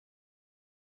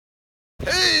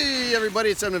Hey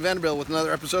everybody, it's Evan Vanderbilt with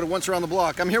another episode of Once Around the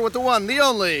Block. I'm here with the one, the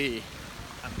only.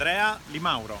 Andrea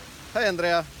Limauro. Hey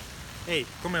Andrea. Hey,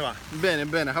 come va? Bene,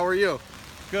 bene. How are you?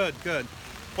 Good, good.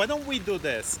 Why don't we do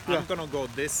this? Yeah. I'm gonna go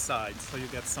this side so you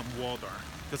get some water.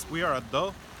 Because we are at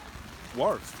the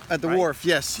wharf. At the right? wharf,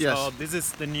 yes, yes. So this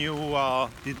is the new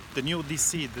new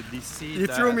DC, the DC. You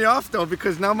threw me off though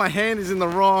because now my hand is in the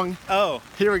wrong. Oh,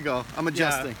 Here we go. I'm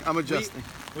adjusting. yeah. I'm adjusting.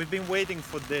 We've been waiting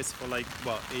for this for like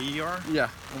what, a year? Yeah.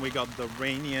 And we got the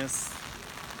rainiest.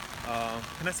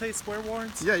 Can I say swear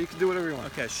words? Yeah, you can do whatever you want.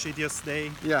 Okay, shittiest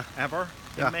day Yeah. ever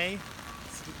in Yeah. May.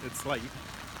 It's like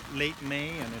late May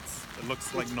and it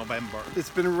looks like November. It's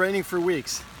been raining for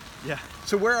weeks. Yeah.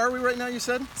 So where are we right now, you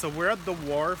said? So we're at the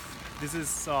wharf. This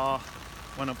is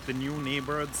one of the new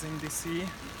neighborhoods in DC.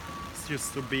 It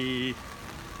used to be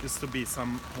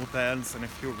some hotels and a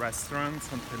few restaurants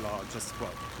until just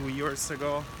 2 years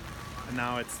ago, and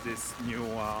now it's this new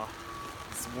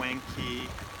swanky,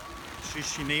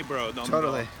 shishy neighborhood on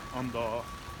Totally.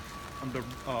 the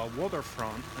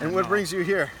waterfront. And what brings you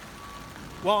here?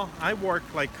 Well, I work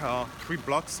like 3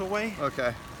 blocks away.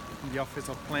 Okay. In the Office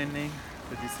of Planning,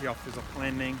 the DC Office of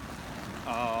Planning.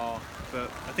 But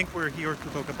I think we're here to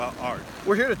talk about art.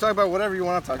 We're here to talk about whatever you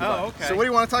want to talk about. okay. So what do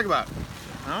you want to talk about?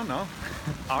 I don't know.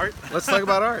 Art? Let's talk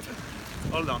about art.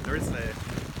 Hold on, there's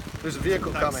There's a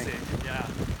vehicle a coming. taxi. Yeah.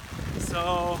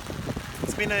 So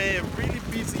it's been a really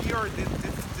busy year.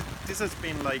 This has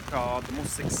been like the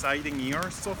most exciting year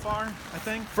so far, I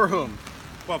think. For whom?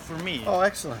 Well, for me. Oh,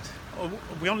 excellent. Oh,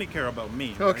 we only care about me.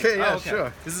 right? Okay, yeah, Oh,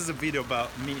 sure. This is a video about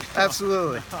me.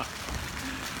 Absolutely.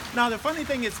 Now, the funny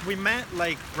thing is we met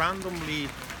like randomly.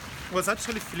 It was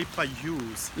actually Philippa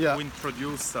Hughes Yeah. who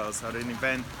introduced us at an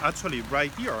event, actually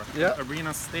right here Yeah. at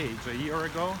Arena Stage a year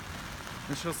ago.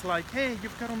 And she was like, hey,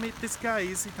 you've got to meet this guy,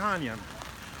 he's Italian.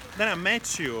 Then I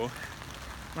met you,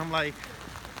 and I'm like,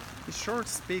 he sure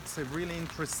speaks a really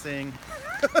interesting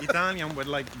Italian with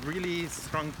like really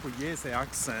strong Pugliese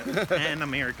accent and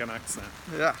American accent.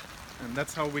 Yeah. And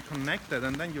that's how we connected.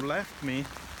 And then you left me.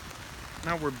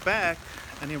 Now we're back,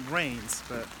 and it rains,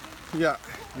 but Yeah.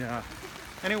 yeah.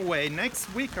 Anyway, next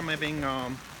week I'm having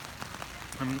I've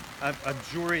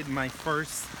juried my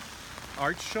first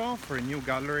art show for a new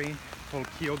gallery called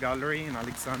Kio Gallery in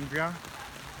Alexandria,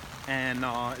 and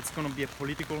it's gonna be a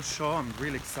political show. I'm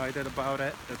really excited about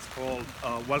it. It's called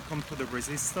Welcome to the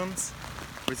Resistance.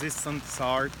 Resistance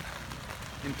art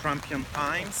in Trumpian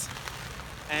times,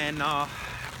 and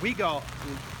we got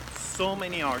so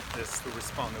many artists to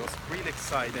respond. It was really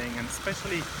exciting, and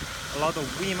especially a lot of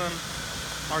women,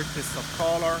 artists of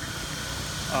color,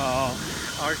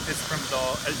 artists from the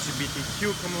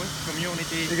LGBTQ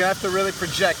community. You're gonna have to really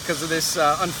project because of this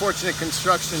unfortunate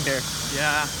construction here.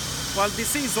 Yeah. Well,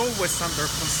 DC is always under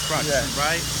construction, Yeah.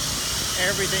 right?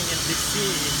 Everything in DC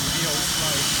feels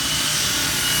like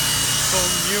so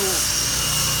new.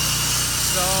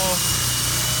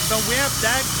 So we have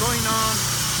that going on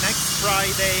next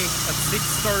Friday at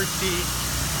 6:30.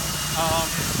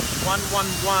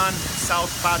 111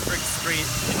 South Patrick Street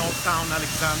in Old Town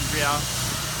Alexandria.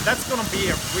 That's gonna be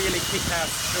a really kick-ass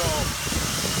show.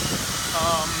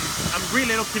 I'm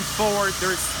really looking forward.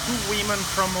 There's 2 women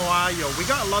from Ohio. We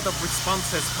got a lot of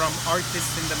responses from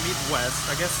artists in the Midwest.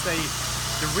 I guess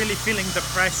they're really feeling the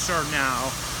pressure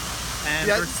now. And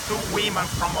Yeah. there's 2 women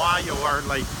from Ohio who are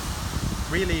like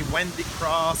really Wendy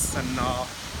Cross and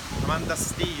Amanda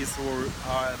Stees, who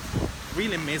are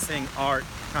really missing art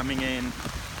coming in.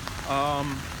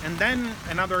 And then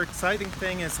another exciting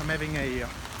thing is I'm having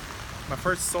my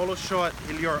first solo show at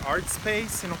Hillier Art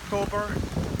Space in October.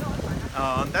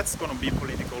 That's gonna be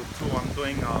political too. I'm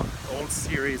doing a whole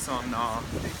series on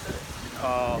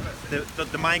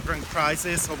the migrant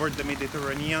crisis over the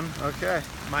Mediterranean. Okay.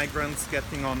 Migrants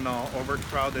getting on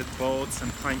overcrowded boats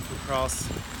and trying to cross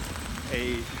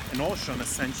an ocean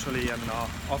essentially, and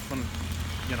often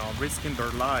risking their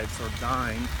lives or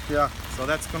dying. Yeah. So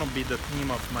that's gonna be the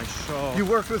theme of my show. You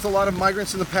worked with a lot of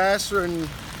migrants in the past or in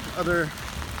other...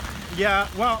 Yeah,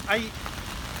 well, I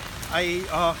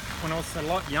when I was a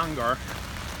lot younger,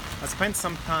 I spent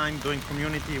some time doing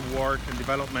community work and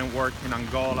development work in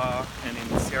Angola and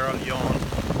in Sierra Leone,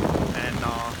 and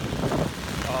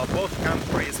both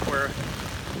countries were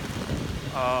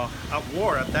at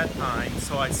war at that time.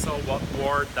 So I saw what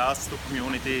war does to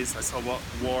communities. I saw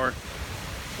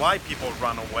why people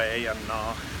run away, and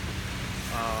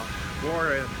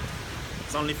war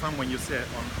is only fun when you see it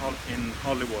in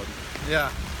Hollywood. Yeah.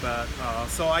 But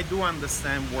so I do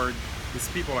understand where these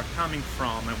people are coming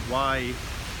from and why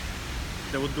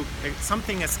they would do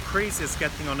something as crazy as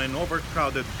getting on an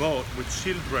overcrowded boat with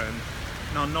children,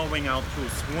 not knowing how to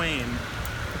swim,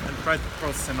 and try to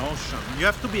cross an ocean. You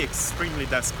have to be extremely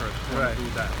desperate to want Right. to do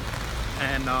that.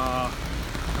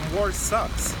 And war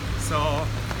sucks. So,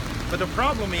 but the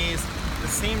problem is the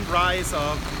same rise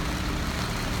of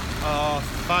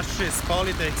fascist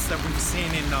politics that we've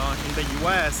seen in the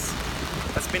US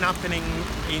has been happening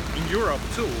in Europe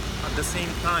too at the same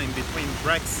time, between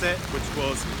Brexit, which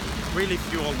was really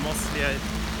fueled mostly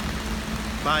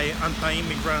by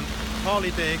anti-immigrant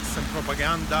politics and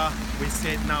propaganda. We see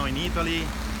it now in Italy,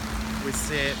 we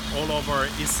see it all over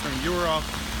Eastern Europe.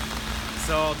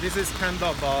 So this is kind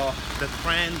of the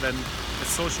trend and the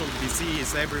social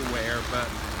disease everywhere. But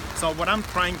so what I'm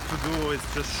trying to do is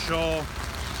just show,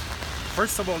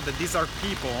 first of all, that these are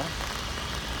people.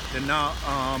 They're not,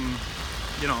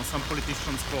 you know, some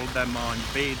politicians call them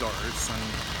invaders,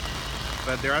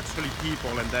 but they're actually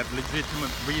people and they have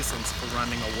legitimate reasons for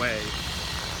running away.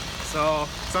 So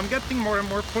I'm getting more and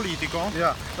more political.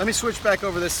 Yeah. Let me switch back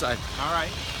over this side. All right.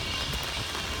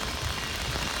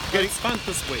 It's fun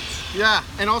to switch. Yeah,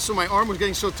 and also my arm was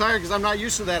getting so tired because I'm not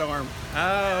used to that arm.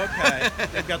 Oh, okay.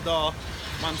 They've got the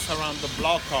ones around the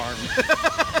block arm.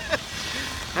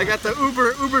 I got the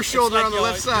Uber shoulder It's like on the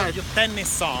left side. Your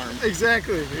tennis arm.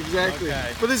 Exactly.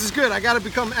 Okay. But this is good. I got to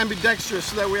become ambidextrous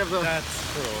so that we have the.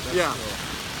 That's true. That's Yeah.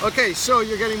 true. Okay, so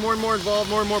you're getting more and more involved,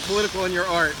 more and more political in your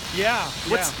art. Yeah.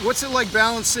 What's it like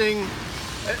balancing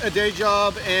a day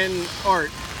job and art?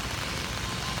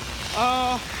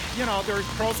 You know, there's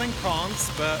pros and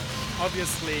cons, but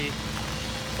obviously,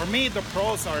 for me, the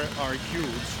pros are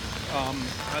huge.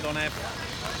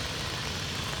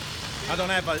 I don't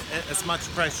have as much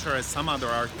pressure as some other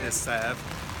artists have.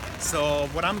 So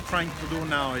what I'm trying to do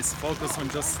now is focus on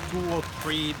just 2 or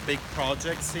 3 big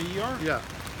projects a year. Yeah.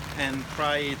 And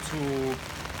try to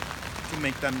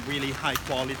make them really high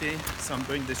quality. So I'm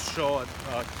doing this show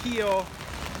at Kio,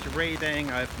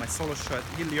 curating. I have my solo show at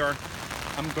Hillier.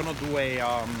 I'm gonna do a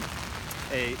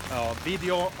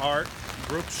video art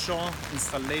group show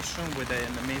installation with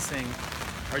an amazing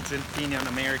Argentinian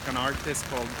American artist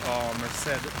called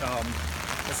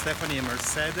Stephanie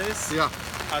Mercedes. Yeah.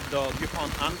 At the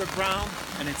DuPont Underground,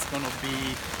 and it's gonna be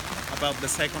about the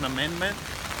Second Amendment.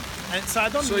 And so I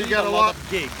don't So you need got a a lot lot- of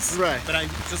gigs, Right. but I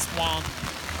just want,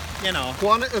 you know,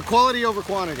 Quality over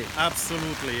quantity.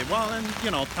 absolutely. Well, and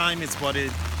you know, time is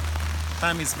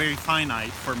very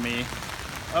finite for me.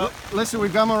 Listen,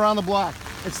 we've come around the block.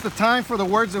 It's the time for the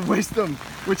words of wisdom,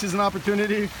 which is an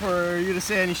opportunity for you to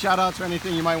say any shout outs or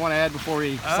anything you might want to add before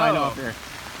we sign off here.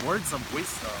 Words of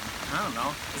wisdom. I don't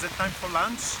know. Is it time for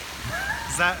lunch?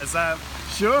 Is that?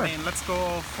 Sure. I mean, let's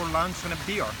go for lunch and a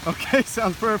beer. Okay,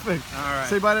 sounds perfect. All right.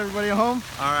 Say bye to everybody at home.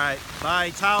 All right.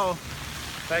 Bye. Ciao.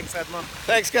 Thanks, Edmund.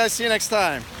 Thanks, guys. See you next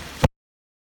time.